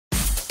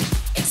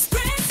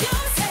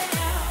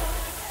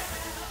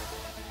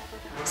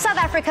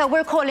Africa,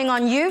 we're calling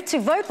on you to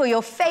vote for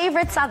your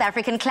favorite South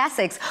African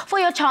classics for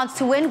your chance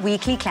to win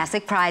weekly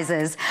classic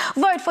prizes.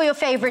 Vote for your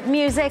favorite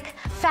music,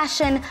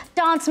 fashion,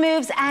 dance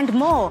moves and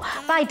more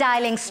by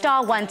dialing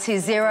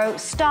 *120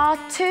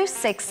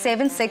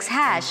 *2676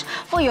 hash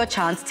for your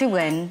chance to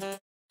win.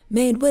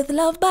 Made with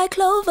love by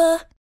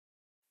Clover.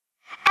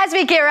 As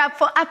we gear up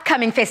for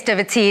upcoming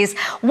festivities,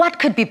 what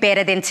could be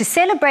better than to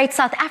celebrate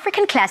South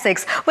African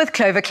classics with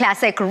Clover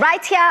Classic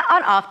right here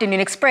on Afternoon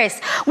Express,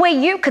 where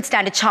you could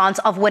stand a chance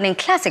of winning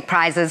classic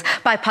prizes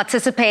by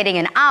participating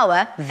in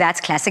our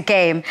That's Classic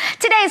game.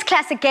 Today's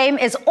classic game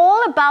is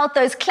all about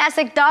those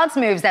classic dance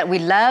moves that we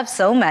love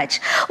so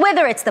much.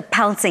 Whether it's the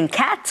pouncing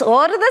cat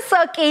or the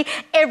soki,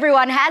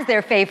 everyone has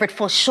their favorite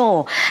for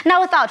sure.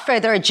 Now, without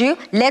further ado,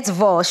 let's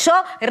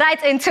vosho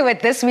right into it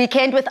this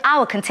weekend with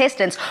our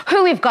contestants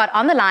who we've got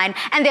on the line,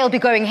 and they'll be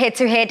going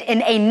head-to-head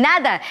in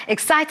another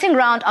exciting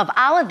round of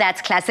our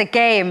That's Classic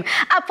game.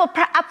 Up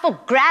for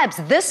grabs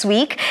this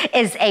week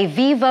is a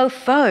Vivo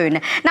phone.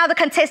 Now, the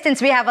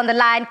contestants we have on the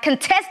line,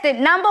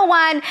 contestant number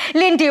 1,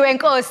 Lindiwe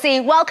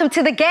Nkosi, welcome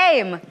to the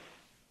game.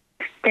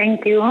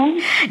 Thank you.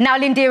 Now,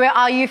 Lindiwe,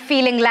 are you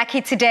feeling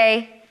lucky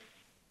today?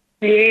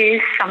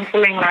 Yes, I'm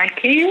feeling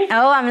lucky.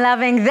 Oh, I'm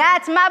loving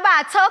that.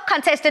 Mabato,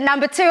 contestant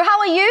number 2, how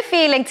are you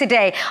feeling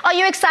today? Are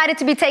you excited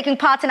to be taking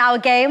part in our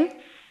game?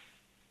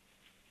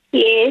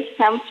 Yes,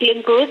 I'm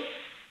feeling good.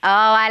 Oh,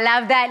 I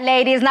love that,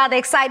 ladies. Now the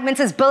excitement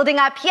is building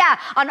up here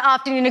on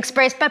Afternoon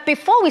Express. But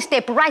before we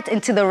step right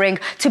into the ring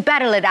to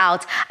battle it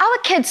out, our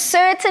kids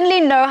certainly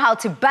know how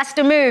to bust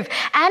a move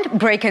and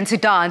break into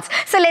dance.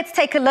 So let's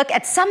take a look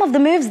at some of the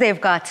moves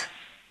they've got.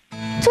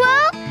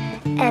 Twirl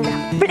and a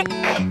flick.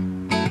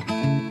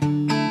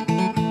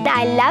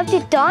 I love to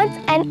dance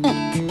and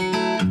eat.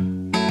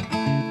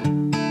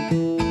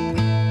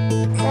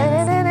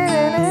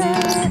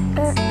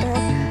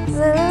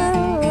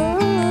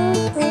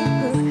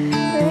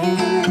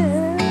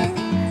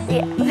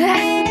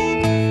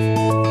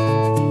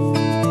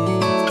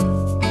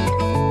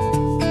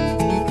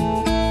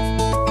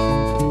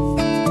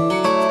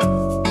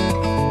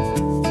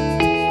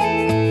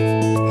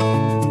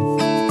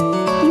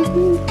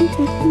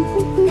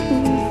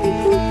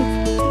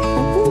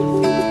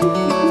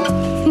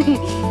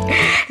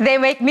 They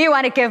make me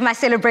want to give my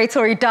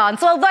celebratory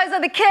dance. Well, those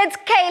are the kids,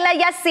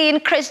 Kayla,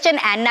 Yassine, Christian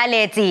and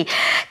Naledi.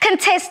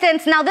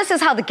 Contestants, now this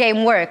is how the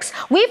game works.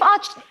 We've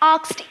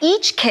asked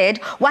each kid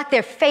what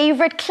their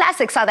favorite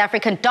classic South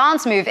African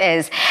dance move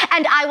is.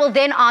 And I will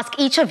then ask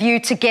each of you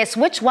to guess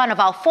which one of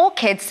our 4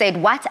 kids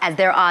said what as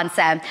their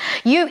answer.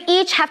 You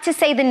each have to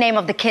say the name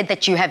of the kid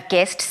that you have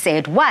guessed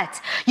said what.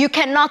 You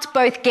cannot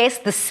both guess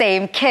the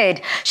same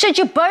kid. Should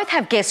you both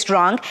have guessed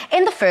wrong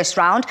in the first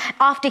round,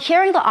 after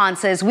hearing the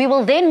answers, we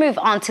will then move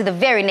on to the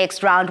very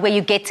next round where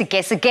you get to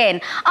guess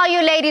again. Are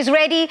you ladies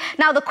ready?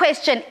 Now the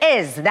question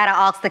is that I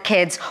asked the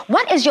kids,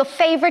 what is your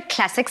favorite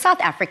classic South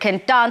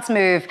African dance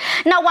move?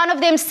 Now one of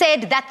them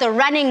said that the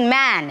running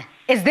man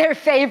is their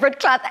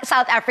favorite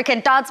South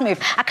African dance move.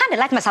 I kind of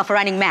like myself a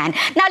running man.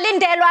 Now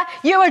Lindelwa,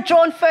 you were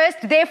drawn first,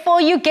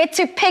 therefore you get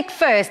to pick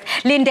first.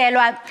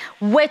 Lindelwa,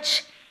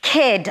 which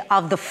kid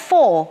of the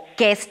 4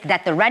 guessed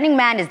that the running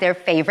man is their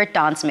favorite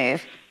dance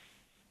move?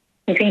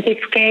 I think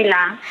it's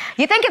Kayla.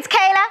 You think it's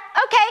Kayla?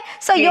 Okay,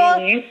 so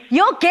Yes.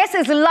 your guess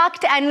is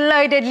locked and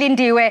loaded,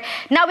 Lindiwe.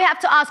 Now we have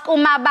to ask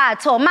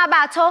Mabato.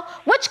 Mabato,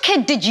 which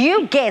kid did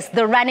you guess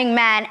the running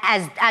man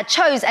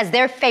chose as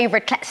their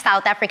favorite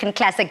South African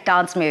classic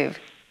dance move?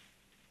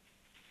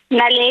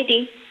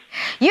 Naledi.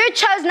 You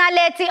chose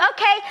Naleti.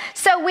 Okay,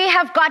 so we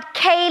have got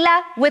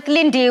Kayla with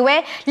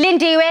Lindiwe.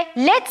 Lindiwe,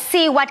 let's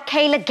see what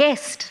Kayla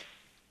guessed.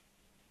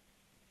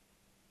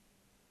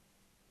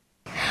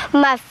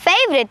 My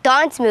favorite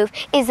dance move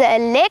is the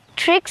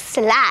electric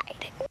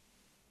slide.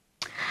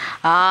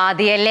 Ah,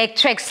 the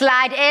electric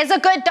slide is a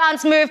good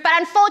dance move, but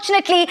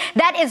unfortunately,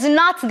 that is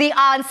not the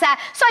answer.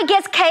 So I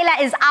guess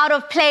Kayla is out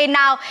of play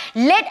now.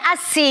 Let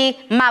us see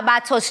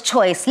Mabato's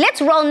choice.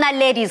 Let's roll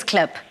Naledi's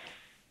clip.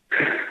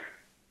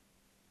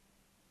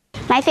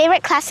 My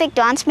favorite classic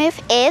dance move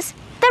is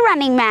the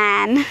running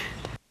man.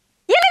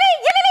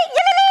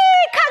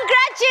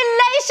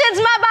 Congratulations,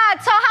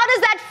 Mabato. How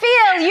does that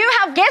feel? You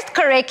have guessed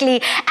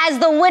correctly as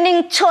the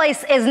winning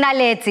choice is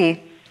Naleti.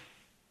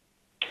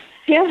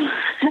 Yeah,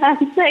 I'm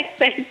so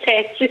excited.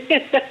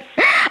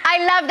 I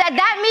love that.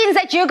 That means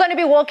that you're going to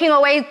be walking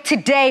away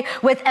today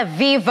with a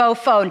Vivo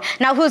phone.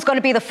 Now, who's going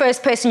to be the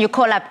first person you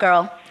call up,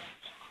 girl?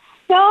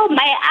 Oh,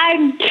 my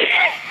aunt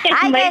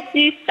and my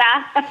sister.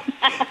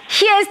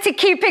 Here's to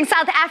keeping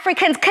South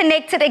Africans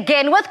connected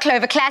again with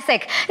Clover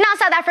Classic. Now,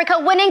 South Africa,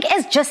 winning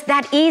is just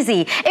that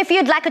easy. If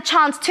you'd like a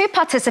chance to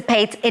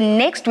participate in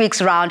next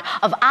week's round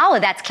of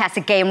our That's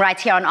Classic game right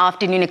here on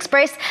Afternoon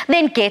Express,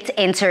 then get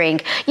entering.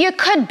 You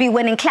could be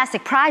winning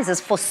classic prizes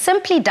for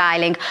simply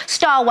dialing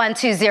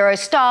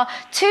 *120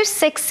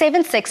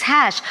 *2676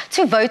 hash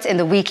to vote in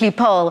the weekly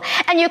poll.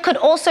 And you could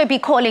also be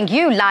calling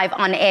you live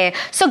on air.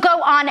 So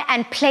go on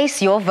and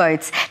place your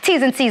votes.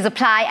 T's and C's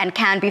apply and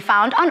can be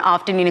found on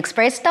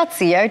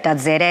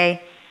afternoonexpress.co.za.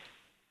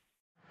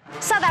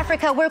 South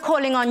Africa, we're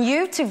calling on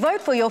you to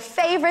vote for your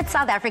favorite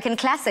South African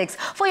classics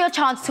for your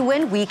chance to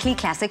win weekly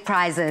classic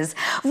prizes.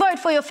 Vote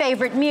for your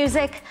favorite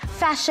music,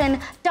 fashion,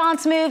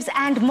 dance moves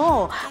and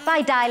more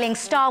by dialing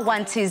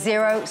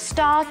 *120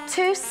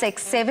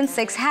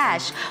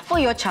 *2676# for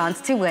your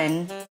chance to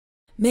win.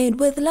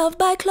 Made with love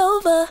by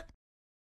Clover.